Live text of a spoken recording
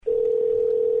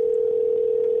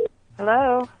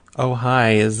Hello. Oh,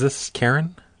 hi. Is this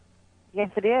Karen? Yes,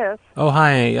 it is. Oh,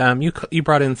 hi. You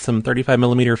brought in some 35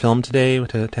 millimeter film today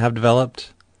to have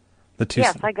developed.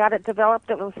 Yes, I got it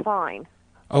developed. It was fine.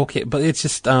 Okay, but it's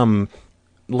just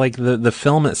like the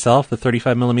film itself, the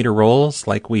 35 millimeter rolls,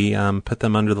 like we put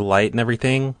them under the light and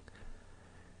everything,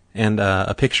 and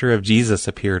a picture of Jesus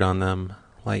appeared on them,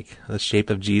 like the shape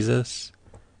of Jesus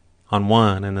on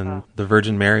one, and then the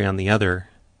Virgin Mary on the other.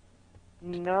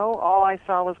 No, all I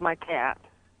saw was my cat.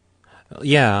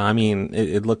 Yeah, I mean,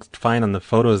 it looked fine on the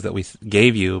photos that we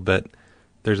gave you, but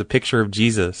there's a picture of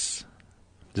Jesus.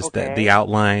 Just the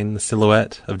outline, the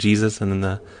silhouette of Jesus, and then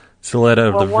the silhouette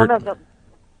of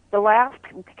the last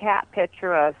cat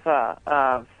picture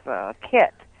of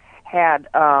Kit had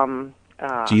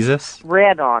Jesus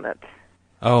red on it.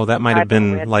 Oh, that might have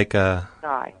been like a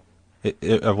dye.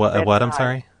 What? I'm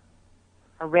sorry.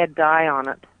 A red dye on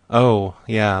it. Oh,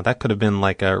 yeah, that could have been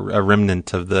like a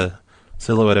remnant of the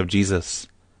silhouette of Jesus.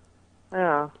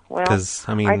 Yeah, well,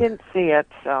 I mean, I didn't see it,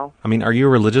 so. I mean, are you a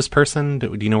religious person?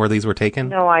 Do you know where these were taken?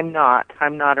 No, I'm not.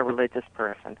 I'm not a religious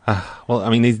person. Well, I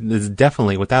mean, this is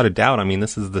definitely, without a doubt, I mean,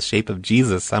 this is the shape of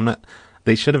Jesus.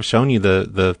 They should have shown you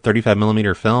the 35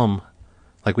 millimeter film.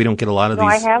 Like, we don't get a lot of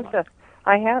these.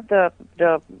 I have the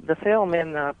film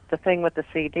in the thing with the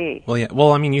CD. Well, yeah.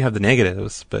 Well, I mean, you have the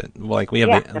negatives, but like we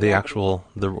have the actual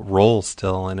roll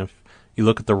still. And if you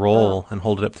look at the roll and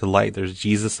hold it up to the light, there's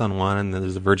Jesus on one, and then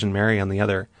there's the Virgin Mary on the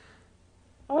other.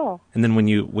 Oh. And then when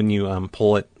you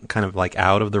pull it kind of like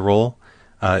out of the roll,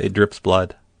 it drips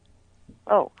blood.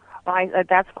 Oh,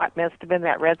 that's what must have been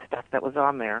that red stuff that was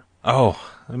on there. Oh,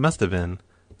 it must have been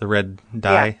the red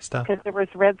dye stuff. Because there was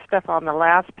red stuff on the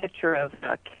last picture of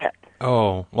Kit.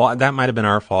 Oh, well, that might have been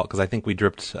our fault, because I think we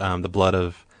dripped the blood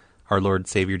of our Lord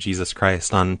Savior Jesus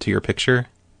Christ onto your picture.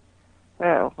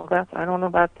 Oh, well, I don't know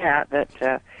about that, but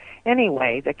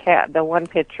anyway, the one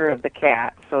picture of the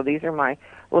cat, so these are my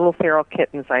little feral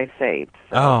kittens I saved.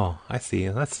 So. Oh, I see.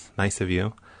 That's nice of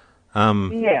you.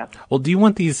 Yeah. Well, do you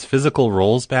want these physical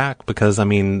rolls back? Because, I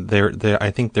mean,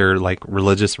 I think they're like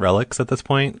religious relics at this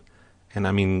point. And,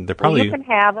 I mean, they're probably... Well, you can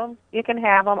have them. You can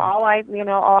have them. All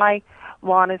I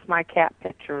want is my cat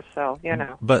picture, so, you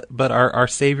know. But our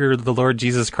Savior, the Lord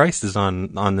Jesus Christ, is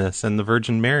on this, and the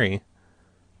Virgin Mary.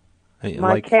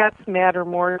 My cats matter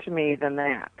more to me than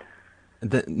that.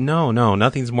 No,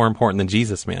 nothing's more important than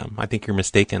Jesus, ma'am. I think you're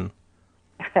mistaken.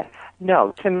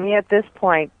 No, to me at this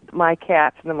point, my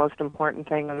cat's the most important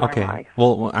thing in my life.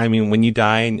 Well, I mean, when you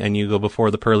die and you go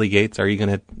before the pearly gates, are you going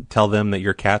to tell them that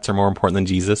your cats are more important than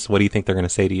Jesus? What do you think they're going to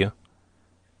say to you?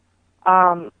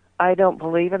 I don't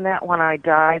believe in that. When I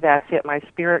die, that's it. My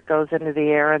spirit goes into the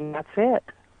air, and that's it.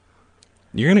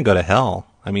 You're going to go to hell.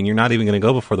 I mean, you're not even going to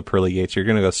go before the pearly gates. You're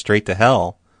going to go straight to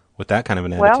hell with that kind of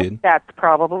an attitude. Well, that's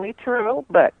probably true,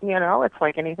 but, it's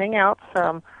like anything else.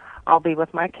 I'll be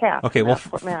with my cat. Okay, well,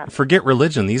 forget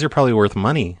religion. These are probably worth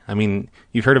money. I mean,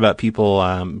 you've heard about people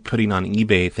putting on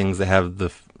eBay things that have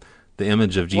the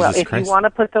image of Jesus Christ. Well, if you want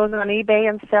to put those on eBay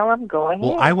and sell them, go ahead.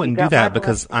 Well, I wouldn't do that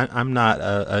because I'm not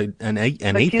an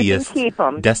atheist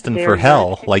destined for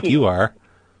hell like you are.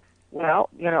 Well,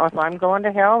 if I'm going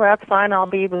to hell, that's fine. I'll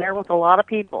be there with a lot of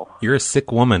people. You're a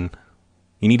sick woman.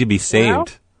 You need to be saved. Well,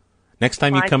 next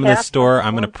time you come in this store,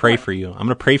 I'm going to pray for you. I'm going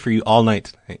to pray for you all night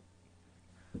tonight.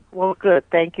 Well, good.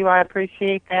 Thank you. I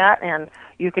appreciate that, and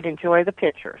you can enjoy the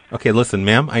pictures. Okay, listen,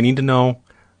 ma'am. I need to know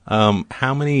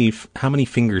how many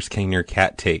fingers can your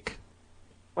cat take?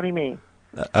 What do you mean?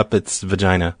 Up its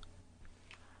vagina.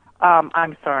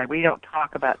 I'm sorry. We don't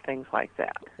talk about things like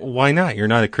that. Why not? You're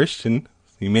not a Christian.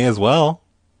 You may as well.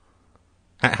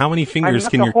 How many fingers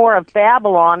can your... I'm not the whore of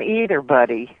Babylon either,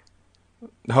 buddy.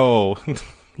 Oh,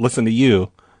 listen to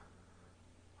you.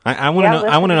 I want to know.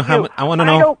 I want to know how. I want to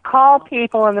know. I don't call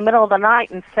people in the middle of the night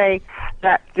and say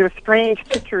that there's strange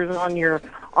pictures on your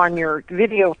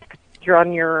video,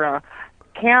 on your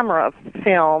camera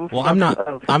film. Well,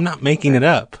 I'm not making it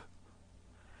up.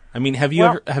 I mean, have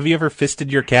you ever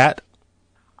fisted your cat?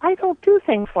 I don't do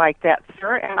things like that,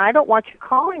 sir, and I don't want you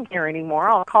calling here anymore.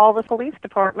 I'll call the police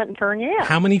department and turn you in.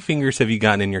 How many fingers have you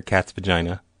gotten in your cat's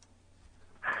vagina?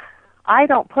 I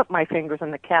don't put my fingers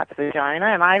in the cat's vagina,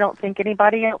 and I don't think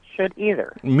anybody else should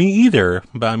either. Me either,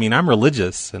 but I mean, I'm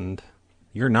religious, and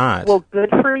you're not. Well, good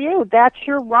for you. That's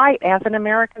your right as an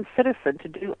American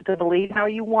citizen to believe how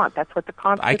you want. That's what the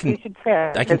Constitution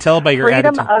says. I can tell by your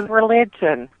attitude. Freedom of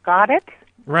religion. Got it?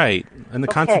 Right, and the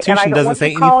Constitution doesn't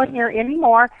say anything. I don't want you calling here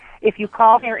anymore. If you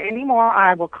call here anymore,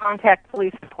 I will contact the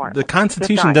police department. The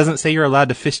Constitution doesn't say you're allowed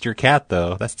to fist your cat,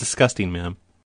 though. That's disgusting, ma'am.